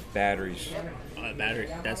 but batteries. Battery,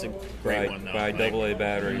 that's a great one though. Buy AA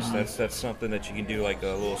batteries. That's something that you can do like a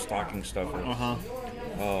little stocking stuffer.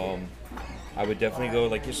 I would definitely go,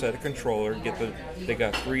 like you said, a controller. They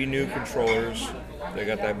got 3 new controllers. They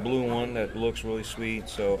got that blue one that looks really sweet,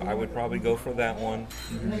 so I would probably go for that one.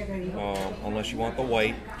 Unless you want the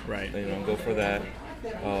white, right? You know, go for that.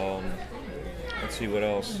 Let's see what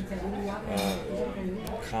else.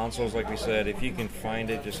 Consoles, like we said, if you can find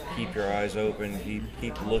it, just keep your eyes open.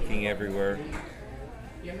 Keep looking everywhere.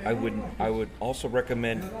 I would also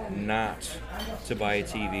recommend not to buy a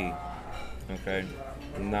TV. Okay,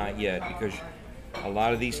 not yet, because a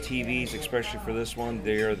lot of these TVs, especially for this one,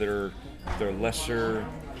 they're lesser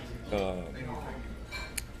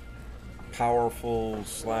powerful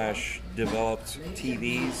 / developed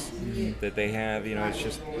TVs that they have. You know, it's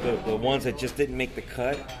just the ones that just didn't make the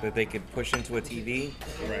cut that they could push into a TV.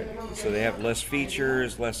 Right. So they have less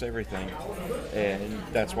features, less everything, and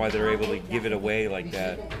that's why they're able to give it away like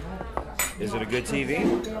that. Is it a good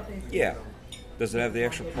TV? Yeah. Does it have the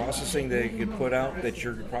extra processing that you could put out that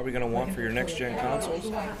you're probably going to want for your next gen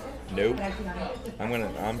consoles? Nope.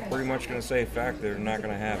 I'm pretty much going to say fact they're not going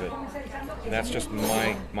to have it. And that's just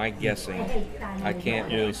my guessing. I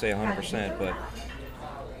can't really say 100%, but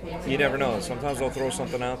you never know. Sometimes they'll throw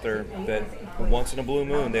something out there that once in a blue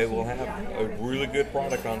moon they will have a really good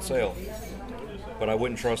product on sale. But I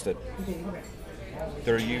wouldn't trust it.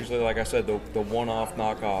 They're usually, like I said, the one-off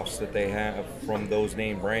knockoffs that they have from those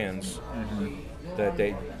name brands that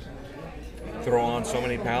they throw on so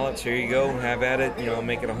many pallets. Here you go, have at it. You know,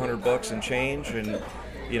 make it $100 and change, and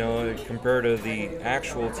you know, compared to the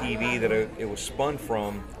actual TV that it was spun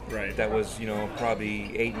from, right? That was, you know, probably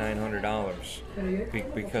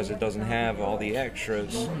 $800-900 because it doesn't have all the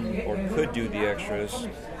extras or could do the extras.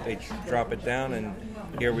 They drop it down and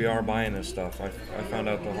here we are buying this stuff. I found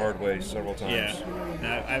out the hard way several times.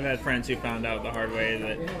 Yeah, I've had friends who found out the hard way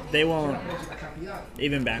that they won't,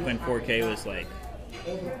 even back when 4K was like,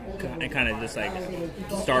 kind of just like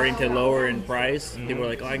starting to lower in price. People were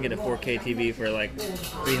like, oh, I can get a 4K TV for like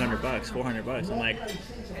 $300, $400. I'm like,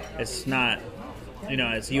 it's not, you know,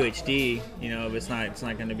 it's UHD, you know, but it's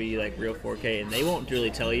not going to be like real 4K, and they won't really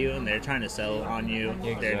tell you, and they're trying to sell on you.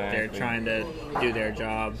 Exactly. They're trying to do their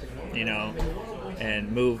job, you know,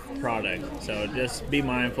 and move product. So just be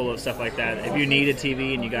mindful of stuff like that. If you need a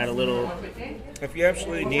TV and you got a little, if you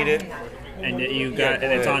absolutely need it, and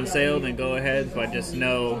it's on sale, then go ahead. But just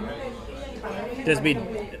be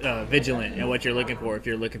vigilant in what you're looking for if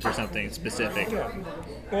you're looking for something specific. Yeah.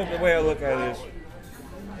 Well, the way I look at it is,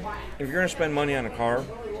 if you're going to spend money on a car,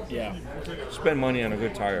 spend money on a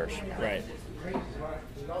good tires. Right.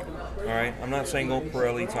 All right. I'm not saying go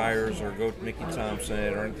Pirelli tires or go Mickey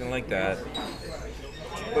Thompson or anything like that,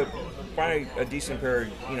 but buy a decent pair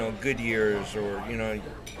of, you know, Goodyears or, you know,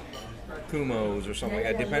 Kumos or something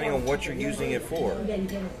like that, depending on what you're using it for.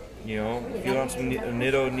 You know, if you want some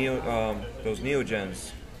those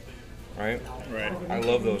Neogens, right? Right. I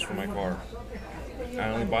love those for my car. I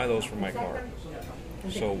only buy those for my car.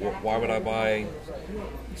 So why would I buy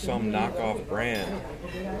some knockoff brand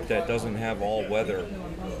that doesn't have all weather?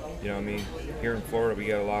 You know what I mean? Here in Florida, we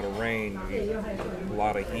get a lot of rain, a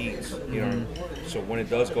lot of heat, you know. So when it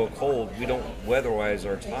does go cold, we don't weatherize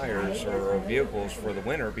our tires or our vehicles for the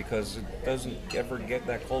winter because it doesn't ever get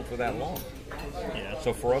that cold for that long. Yeah.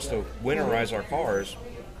 So for us to winterize our cars,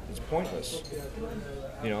 it's pointless.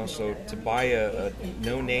 You know, so to buy a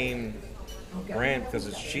no-name brand because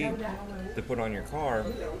it's cheap to put on your car,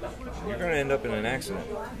 you're going to end up in an accident.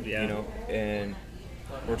 Yeah. You know, and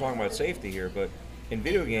we're talking about safety here, but in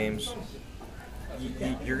video games,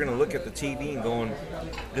 you're going to look at the TV and going,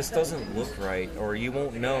 this doesn't look right, or you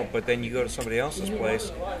won't know, but then you go to somebody else's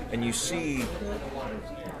place and you see,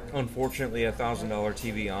 unfortunately, a $1,000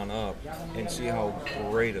 TV on up and see how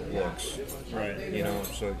great it looks. Right. You know,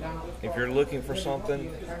 so if you're looking for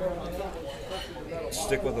something,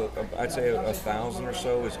 stick with I'd say 1,000 or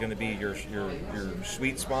so is going to be your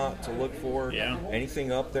sweet spot to look for. Yeah.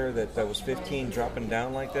 Anything up there that was 15 dropping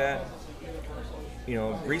down like that, you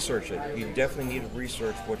know, research it. You definitely need to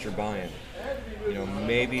research what you're buying. You know,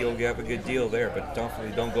 maybe you'll have a good deal there, but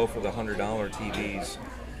definitely don't go for the $100 TVs.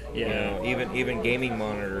 Yeah. You know, even gaming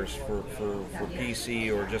monitors for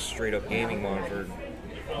PC or just straight up gaming monitor.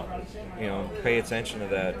 You know, pay attention to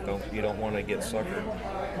that. You don't want to get suckered.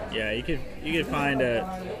 Yeah, you could find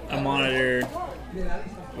a monitor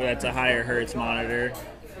that's a higher hertz monitor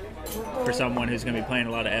for someone who's going to be playing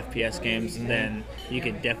a lot of FPS games. Then you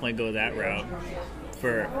could definitely go that route.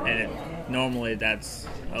 Normally that's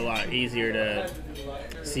a lot easier to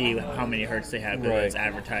see how many hertz they have because it's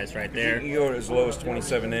advertised right there. You go as low as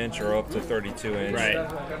 27 inch or up to 32 inch.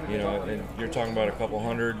 Right. You know, and you're talking about a couple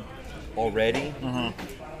hundred already.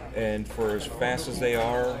 And for as fast as they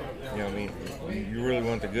are, you know, I mean, you really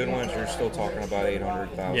want the good ones, you're still talking about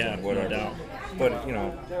 800,000, whatever. No doubt. But, you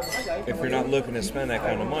know, if you're not looking to spend that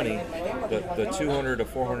kind of money, the $200 to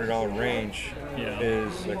 $400 range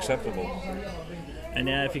is acceptable. And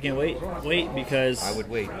if you can wait because I would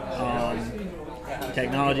wait.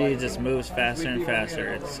 Technology just moves faster and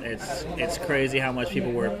faster. It's crazy how much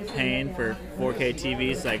people were paying for 4K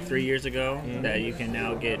TVs like 3 years ago that you can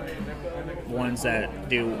now get ones that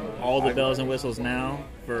do all the bells and whistles now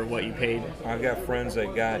for what you paid. I've got friends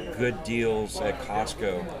that got good deals at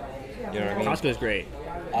Costco. You know what I mean? Costco's great.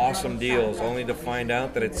 Awesome deals, only to find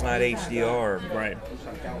out that it's not HDR. Right.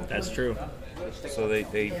 That's true. So they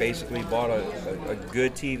basically bought a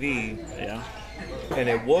good TV. Yeah. And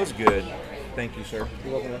it was good. Thank you, sir.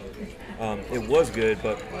 It was good,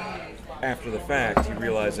 but after the fact, you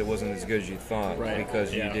realize it wasn't as good as you thought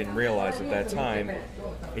because you didn't realize at that time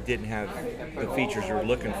it didn't have the features you were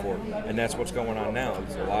looking for. And that's what's going on now.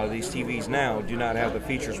 A lot of these TVs now do not have the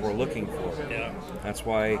features we're looking for. Yeah. That's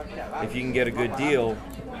why if you can get a good deal,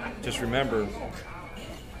 just remember,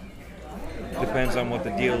 depends on what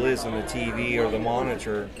the deal is on the TV or the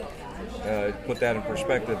monitor. Put that in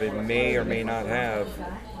perspective. It may or may not have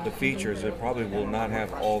the features. It probably will not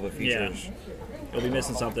have all the features. Yeah. You'll be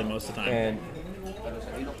missing something most of the time. And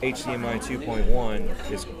HDMI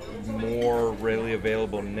 2.1 is more readily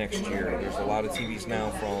available next year. There's a lot of TVs now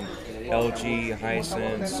from LG,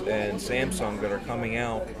 Hisense, and Samsung that are coming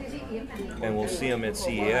out, and we'll see them at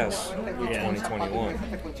CES in 2021.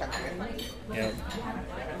 Yeah.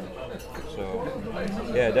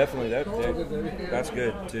 So, yeah, definitely that's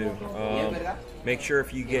good too. Make sure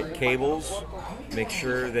if you get cables, make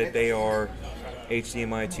sure that they are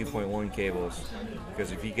HDMI 2.1 cables,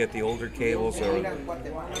 because if you get the older cables, or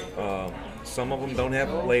some of them don't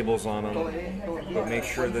have labels on them, but make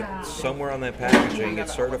sure that somewhere on that packaging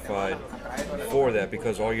it's certified for that,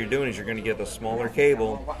 because all you're doing is you're going to get the smaller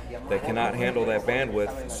cable that cannot handle that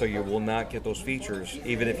bandwidth, so you will not get those features.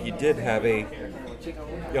 Even if you did have a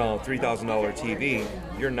 $3,000 TV,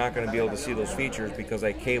 you're not going to be able to see those features because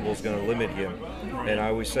that cable is going to limit you. And I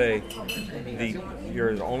always say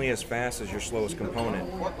you're only as fast as your slowest component.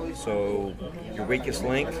 So your weakest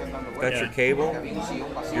link, if that's your cable,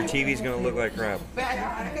 your TV is going to look like crap.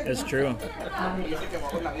 That's true.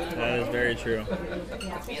 That is very true.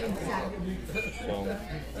 So,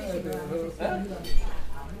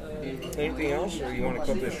 anything else, or you want to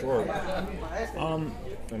cut this short?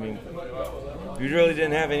 I mean, we really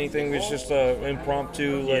didn't have anything. It was just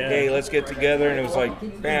impromptu, like, hey, let's get together. And it was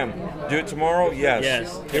like, bam, do it tomorrow?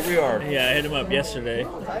 Yes. Here we are. Yeah, I hit him up yesterday.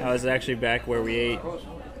 I was actually back where we ate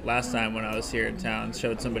last time when I was here in town.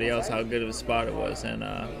 Showed somebody else how good of a spot it was. And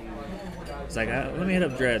it's like, let me hit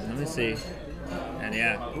up Dread. Let me see. And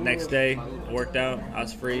next day, it worked out. I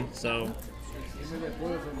was free. So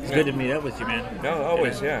it's good to meet up with you, man. No,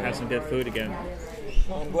 always, Have some good food again.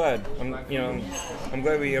 Well, I'm glad. I'm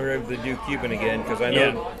glad we were able to do Cuban again because I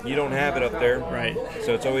know you don't have it up there. Right.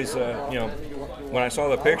 So it's always, when I saw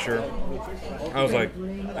the picture, I was like,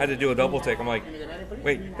 I had to do a double take. I'm like,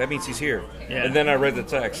 wait, that means he's here. Yeah. And then I read the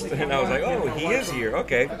text, and I was like, oh, he is here.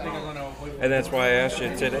 Okay. And that's why I asked you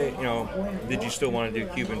today, did you still want to do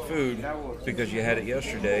Cuban food because you had it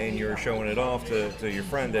yesterday and you were showing it off to your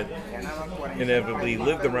friend that inevitably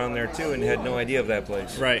lived around there too and had no idea of that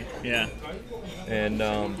place. Right, yeah. And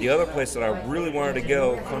the other place that I really wanted to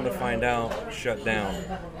go, come to find out, shut down.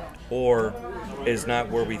 Or is not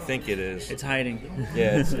where we think it is. It's hiding.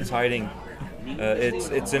 Yeah, it's hiding.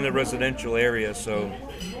 It's in a residential area, so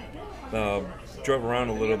drove around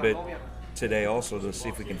a little bit today also to see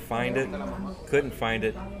if we can find it. Couldn't find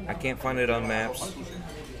it. I can't find it on maps.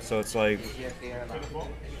 So it's like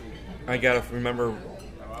I gotta remember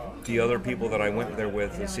the other people that I went there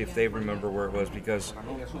with and see if they remember where it was because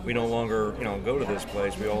we no longer go to this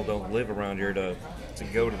place. We all don't live around here to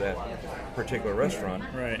go to that particular restaurant.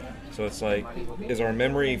 Right. So it's like, is our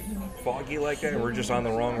memory foggy like that? We're just on the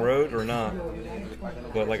wrong road or not?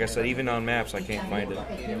 But like I said, even on maps, I can't find it.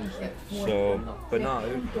 So, but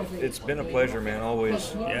no, it's been a pleasure, man,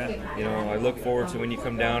 always. Yeah. I look forward to when you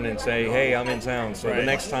come down and say, hey, I'm in town. So the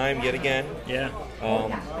next time, yet again,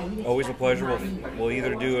 always a pleasure. We'll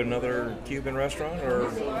either do another Cuban restaurant or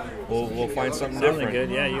we'll find something different. Good,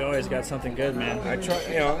 yeah. You always got something good, man.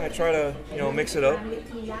 I try to mix it up.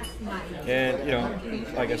 And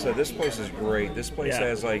like I said, this place is great. This place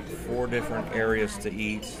has like 4 different areas to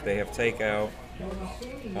eat. They have takeout.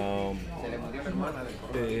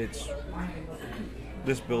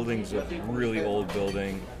 This building's a really old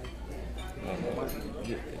building.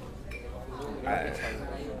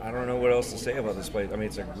 I don't know what else to say about this place. I mean,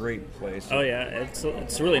 it's a great place. Oh yeah,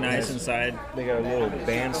 it's really nice inside. They got a little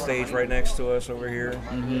band stage right next to us over here.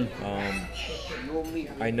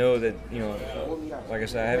 I know that like I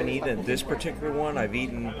said, I haven't eaten at this particular one. I've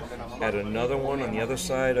eaten at another one on the other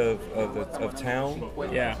side of town.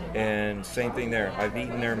 Yeah. And same thing there. I've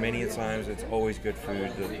eaten there many a times. It's always good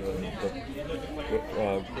food.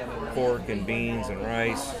 The pork and beans and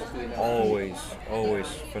rice, always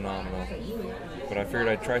phenomenal. But I figured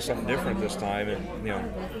I'd try something different this time, and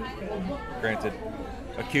granted,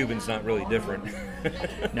 a Cuban's not really different.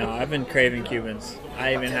 No, I've been craving Cubans.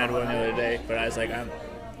 I even had one the other day, but I was like, I'm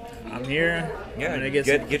here. Yeah, I'm gonna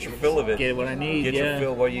get your fill of it. Get what I need. Get your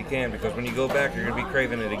fill while you can, because when you go back, you're gonna be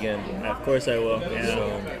craving it again. Of course I will. Yeah.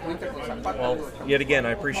 So, well, yet again,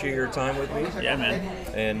 I appreciate your time with me. Yeah, man.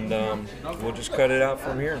 And we'll just cut it out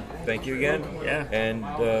from here. Thank you again. Yeah. And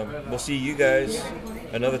we'll see you guys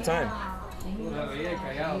another time.